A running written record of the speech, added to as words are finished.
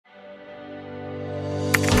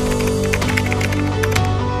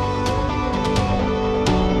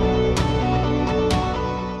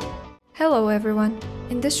everyone!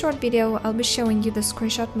 In this short video, I'll be showing you the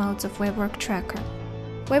screenshot modes of WebWork Tracker.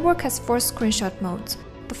 WebWork has 4 screenshot modes.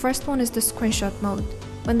 The first one is the screenshot mode.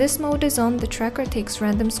 When this mode is on, the tracker takes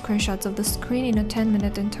random screenshots of the screen in a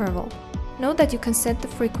 10-minute interval. Note that you can set the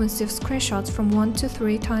frequency of screenshots from 1 to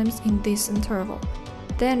 3 times in this interval.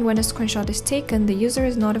 Then, when a screenshot is taken, the user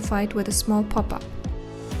is notified with a small pop-up.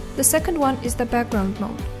 The second one is the background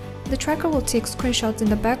mode. The tracker will take screenshots in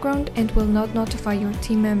the background and will not notify your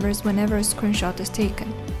team members whenever a screenshot is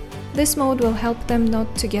taken. This mode will help them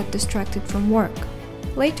not to get distracted from work.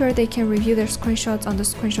 Later, they can review their screenshots on the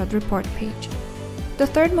screenshot report page. The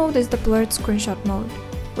third mode is the blurred screenshot mode.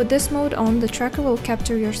 With this mode on, the tracker will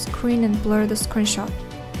capture your screen and blur the screenshot.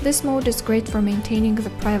 This mode is great for maintaining the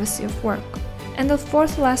privacy of work. And the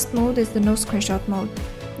fourth last mode is the no screenshot mode.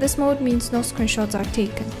 This mode means no screenshots are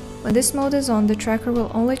taken. When this mode is on, the tracker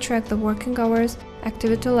will only track the working hours,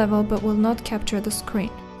 activity level, but will not capture the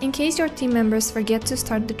screen. In case your team members forget to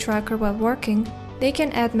start the tracker while working, they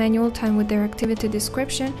can add manual time with their activity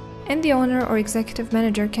description, and the owner or executive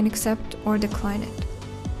manager can accept or decline it.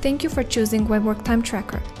 Thank you for choosing WebWork Time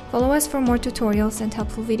Tracker. Follow us for more tutorials and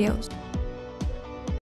helpful videos.